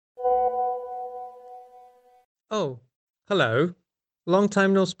Oh, hello. Long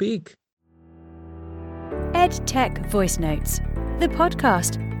time no speak. EdTech Voice Notes, the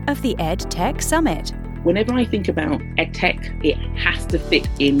podcast of the EdTech Summit. Whenever I think about EdTech, it has to fit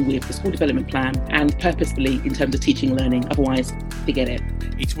in with the school development plan and purposefully in terms of teaching and learning. Otherwise, forget it.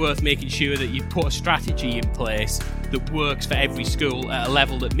 It's worth making sure that you put a strategy in place that works for every school at a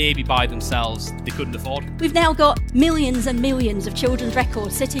level that maybe by themselves they couldn't afford. We've now got millions and millions of children's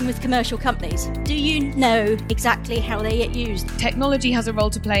records sitting with commercial companies. Do you know exactly how they get used? Technology has a role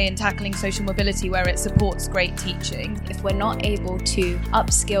to play in tackling social mobility where it supports great teaching. If we're not able to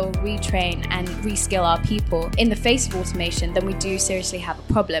upskill, retrain and reskill our people in the face of automation, then we do seriously have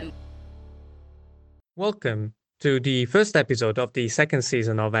a problem. Welcome to the first episode of the second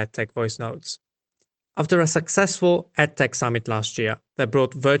season of EdTech Voice Notes. After a successful EdTech Summit last year that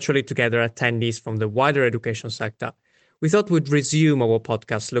brought virtually together attendees from the wider education sector, we thought we'd resume our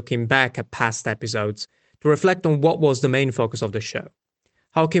podcast looking back at past episodes to reflect on what was the main focus of the show.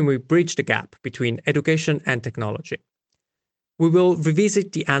 How can we bridge the gap between education and technology? We will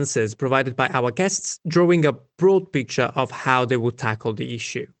revisit the answers provided by our guests, drawing a broad picture of how they would tackle the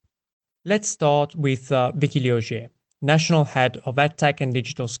issue. Let's start with Vicky Liogier, National Head of EdTech and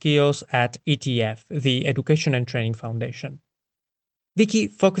Digital Skills at ETF, the Education and Training Foundation. Vicky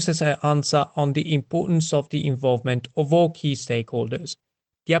focuses her answer on the importance of the involvement of all key stakeholders,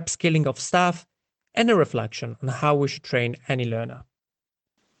 the upskilling of staff, and a reflection on how we should train any learner.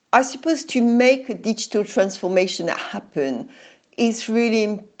 I suppose to make a digital transformation happen, it's really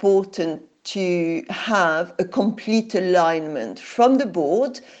important to have a complete alignment from the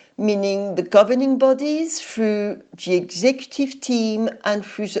board, meaning the governing bodies, through the executive team and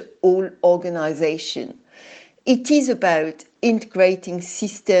through the whole organization. It is about integrating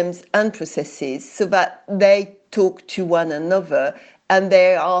systems and processes so that they talk to one another and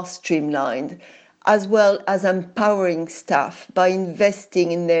they are streamlined, as well as empowering staff by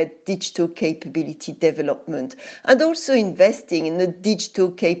investing in their digital capability development and also investing in the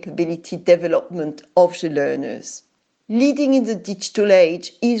digital capability development of the learners. Leading in the digital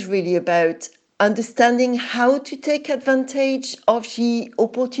age is really about understanding how to take advantage of the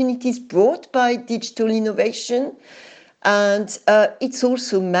opportunities brought by digital innovation. And it's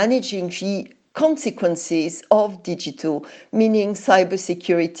also managing the consequences of digital, meaning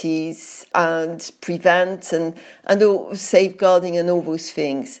cybersecurities and prevent and safeguarding and all those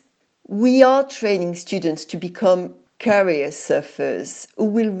things. We are training students to become career surfers who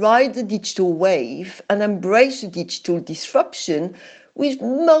will ride the digital wave and embrace the digital disruption with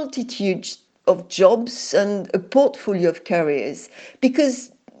multitudes of jobs and a portfolio of careers,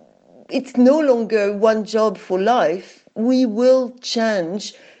 because it's no longer one job for life. We will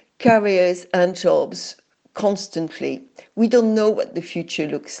change careers and jobs constantly. We don't know what the future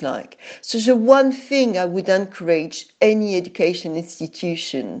looks like. So the one thing I would encourage any education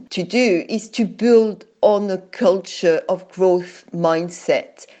institution to do is to build on a culture of growth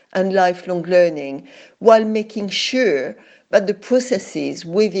mindset and lifelong learning, while making sure that the processes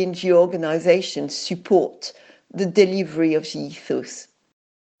within the organization support the delivery of the ethos.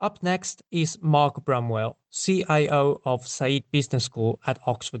 Up next is Mark Bramwell, CIO of Said Business School at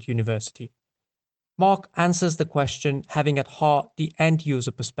Oxford University. Mark answers the question having at heart the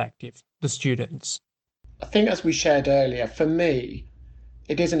end-user perspective, the students. I think, as we shared earlier, for me,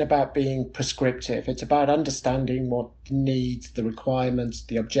 it isn't about being prescriptive. It's about understanding what the needs, the requirements,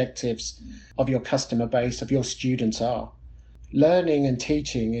 the objectives of your customer base, of your students are. Learning and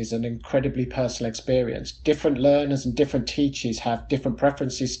teaching is an incredibly personal experience. Different learners and different teachers have different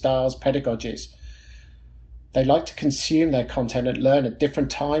preferences, styles, pedagogies. They like to consume their content and learn at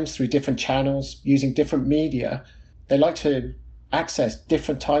different times through different channels, using different media. They like to access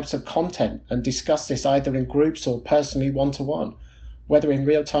different types of content and discuss this either in groups or personally one-to-one, whether in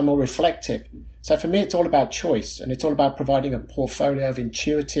real time or reflective. So for me, it's all about choice, and it's all about providing a portfolio of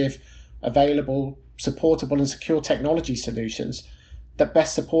intuitive, available, supportable and secure technology solutions that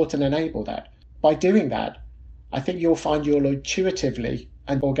best support and enable that. By doing that, I think you'll find you'll intuitively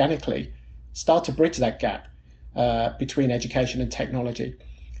and organically start to bridge that gap between education and technology.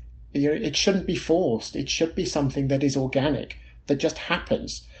 It shouldn't be forced. It should be something that is organic, that just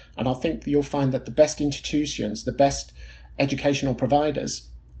happens. And I think you'll find that the best institutions, the best educational providers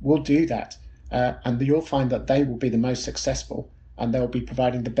will do that. And you'll find that they will be the most successful and they'll be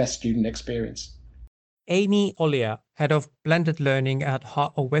providing the best student experience. Amy Ollier, Head of Blended Learning at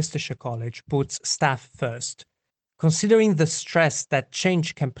Heart of Worcestershire College, puts staff first. Considering the stress that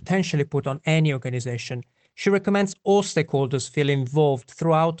change can potentially put on any organization, she recommends all stakeholders feel involved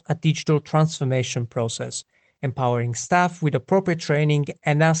throughout a digital transformation process, empowering staff with appropriate training,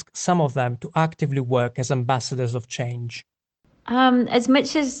 and asked some of them to actively work as ambassadors of change. As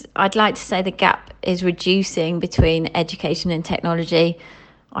much as I'd like to say the gap is reducing between education and technology,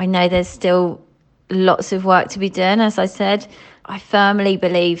 I know there's still lots of work to be done. As I said, I firmly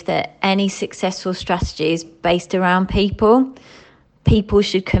believe that any successful strategy is based around people. People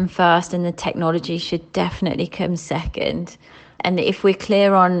should come first and the technology should definitely come second. And if we're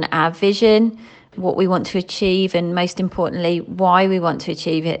clear on our vision, what we want to achieve, and most importantly, why we want to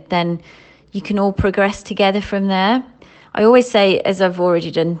achieve it, then you can all progress together from there. I always say, as I've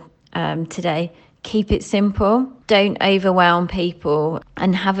already done today, keep it simple. Don't overwhelm people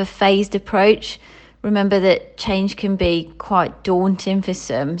and have a phased approach. Remember that change can be quite daunting for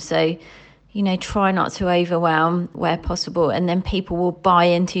some. So, try not to overwhelm where possible. And then people will buy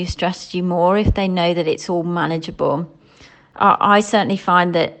into your strategy more if they know that it's all manageable. I certainly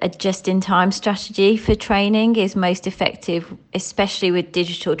find that a just-in-time strategy for training is most effective, especially with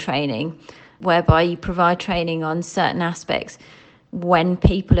digital training, whereby you provide training on certain aspects when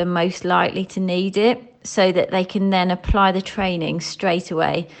people are most likely to need it, so that they can then apply the training straight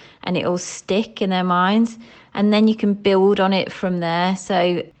away and it will stick in their minds, and then you can build on it from there.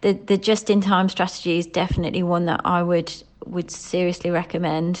 So the just-in-time strategy is definitely one that I would seriously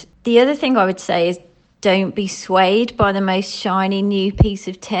recommend. The other thing I would say is don't be swayed by the most shiny new piece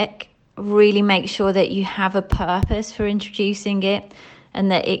of tech. Really make sure that you have a purpose for introducing it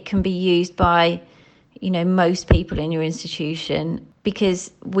and that it can be used by, most people in your institution,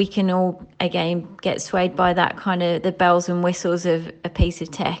 because we can all, again, get swayed by that kind of the bells and whistles of a piece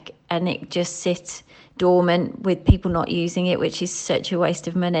of tech, and it just sits dormant with people not using it, which is such a waste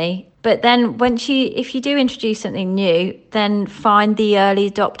of money. But then if you do introduce something new, then find the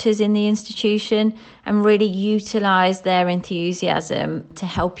early adopters in the institution and really utilize their enthusiasm to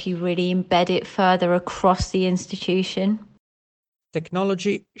help you really embed it further across the institution.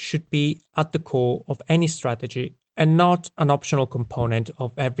 Technology should be at the core of any strategy and not an optional component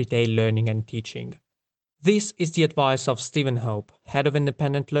of everyday learning and teaching. This is the advice of Stephen Hope, Head of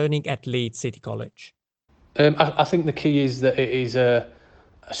Independent Learning at Leeds City College. I think the key is that it is a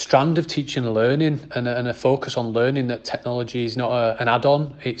strand of teaching and learning, and a focus on learning, that technology is not an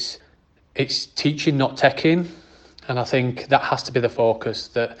add-on. It's teaching, not teching. And I think that has to be the focus,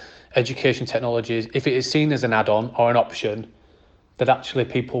 that education technology is, if it is seen as an add-on or an option, that actually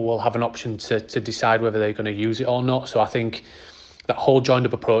people will have an option to decide whether they're going to use it or not. So I think that whole joined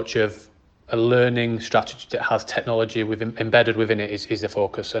up approach of a learning strategy that has technology embedded within it is the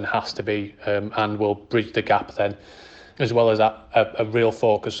focus, and has to be, and will bridge the gap then, as well as a real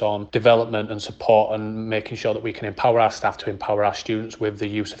focus on development and support, and making sure that we can empower our staff to empower our students with the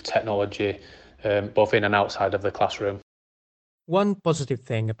use of technology, both in and outside of the classroom. One positive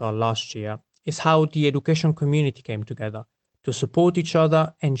thing about last year is how the education community came together to support each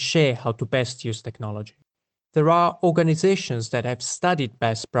other and share how to best use technology. There are organizations that have studied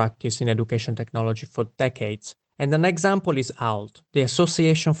best practice in education technology for decades, and an example is ALT, the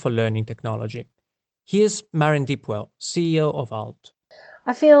Association for Learning Technology. Here's Maren Deepwell, CEO of ALT.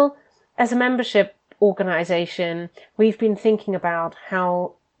 I feel as a membership organisation, we've been thinking about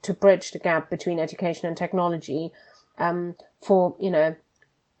how to bridge the gap between education and technology for,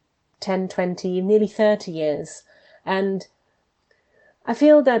 10, 20, nearly 30 years. And I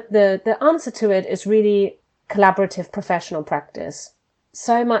feel that the answer to it is really collaborative professional practice.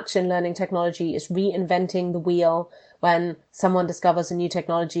 So much in learning technology is reinventing the wheel when someone discovers a new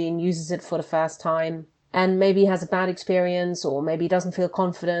technology and uses it for the first time, and maybe has a bad experience, or maybe doesn't feel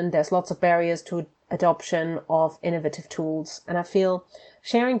confident. There's lots of barriers to adoption of innovative tools. And I feel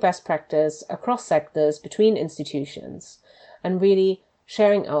sharing best practice across sectors between institutions and really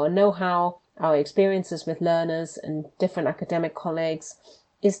sharing our know-how, our experiences with learners and different academic colleagues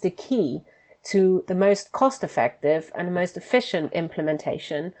is the key to the most cost-effective and the most efficient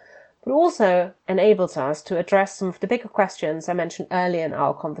implementation, but also enables us to address some of the bigger questions I mentioned earlier in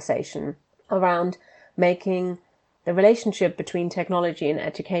our conversation around making the relationship between technology and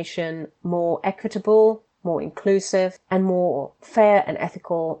education more equitable, more inclusive, and more fair and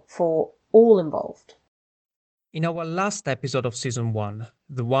ethical for all involved. In our last episode of Season 1,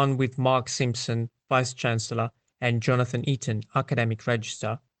 the one with Mark Simpson, Vice Chancellor, and Jonathan Eaton, Academic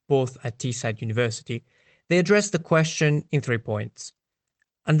Registrar, both at Teesside University, they addressed the question in 3 points: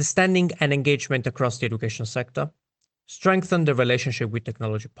 understanding and engagement across the education sector, strengthen the relationship with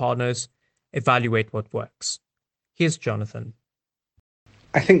technology partners, evaluate what works. Here's Jonathan.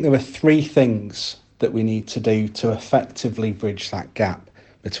 I think there are 3 things that we need to do to effectively bridge that gap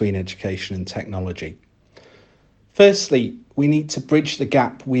between education and technology. Firstly, we need to bridge the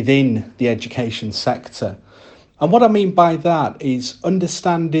gap within the education sector And what I mean by that is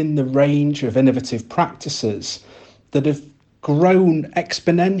understanding the range of innovative practices that have grown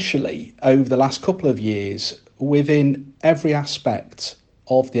exponentially over the last couple of years within every aspect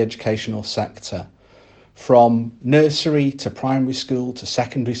of the educational sector, from nursery to primary school to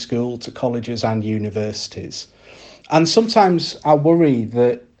secondary school to colleges and universities. And sometimes I worry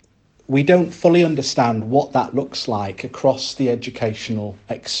that we don't fully understand what that looks like across the educational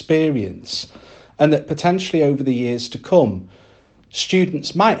experience, and that potentially over the years to come,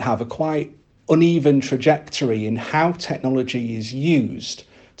 students might have a quite uneven trajectory in how technology is used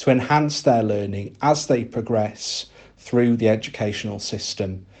to enhance their learning as they progress through the educational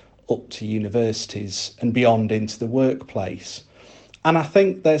system up to universities and beyond into the workplace. And I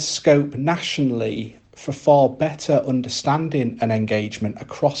think there's scope nationally for far better understanding and engagement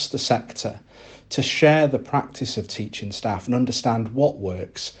across the sector to share the practice of teaching staff and understand what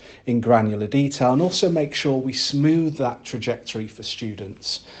works in granular detail, and also make sure we smooth that trajectory for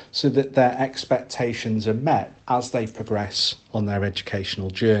students so that their expectations are met as they progress on their educational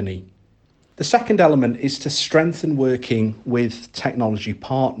journey. The second element is to strengthen working with technology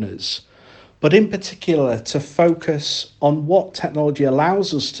partners, but in particular to focus on what technology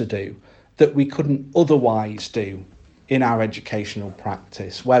allows us to do that we couldn't otherwise do in our educational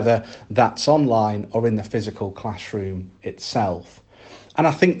practice, whether that's online or in the physical classroom itself. And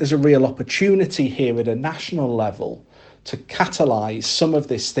I think there's a real opportunity here at a national level to catalyse some of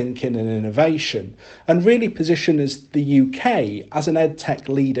this thinking and innovation and really position the UK as an EdTech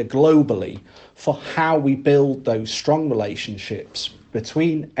leader globally for how we build those strong relationships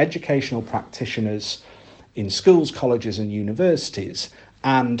between educational practitioners in schools, colleges and universities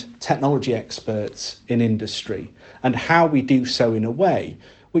and technology experts in industry, and how we do so in a way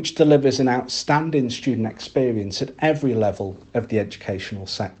which delivers an outstanding student experience at every level of the educational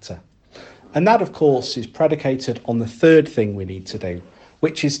sector. And that, of course, is predicated on the third thing we need to do,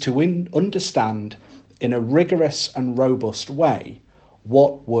 which is to understand in a rigorous and robust way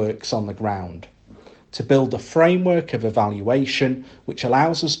what works on the ground, to build a framework of evaluation which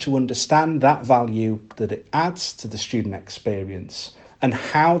allows us to understand that value that it adds to the student experience and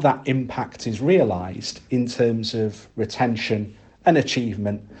how that impact is realised in terms of retention and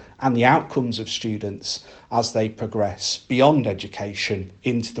achievement and the outcomes of students as they progress beyond education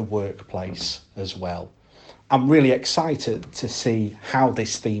into the workplace as well. I'm really excited to see how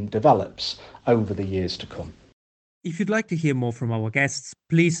this theme develops over the years to come. If you'd like to hear more from our guests,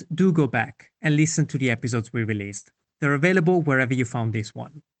 please do go back and listen to the episodes we released. They're available wherever you found this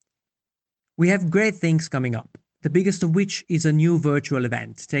one. We have great things coming up, the biggest of which is a new virtual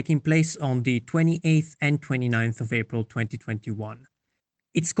event taking place on the 28th and 29th of April 2021.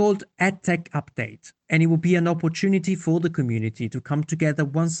 It's called EdTech Update, and it will be an opportunity for the community to come together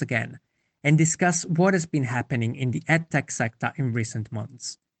once again and discuss what has been happening in the EdTech sector in recent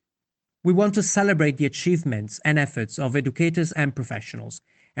months. We want to celebrate the achievements and efforts of educators and professionals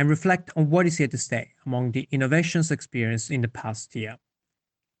and reflect on what is here to stay among the innovations experienced in the past year.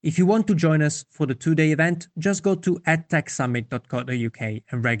 If you want to join us for the two-day event, just go to edtechsummit.co.uk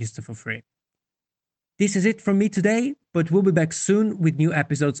and register for free. This is it from me today, but we'll be back soon with new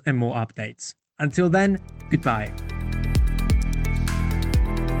episodes and more updates. Until then, goodbye.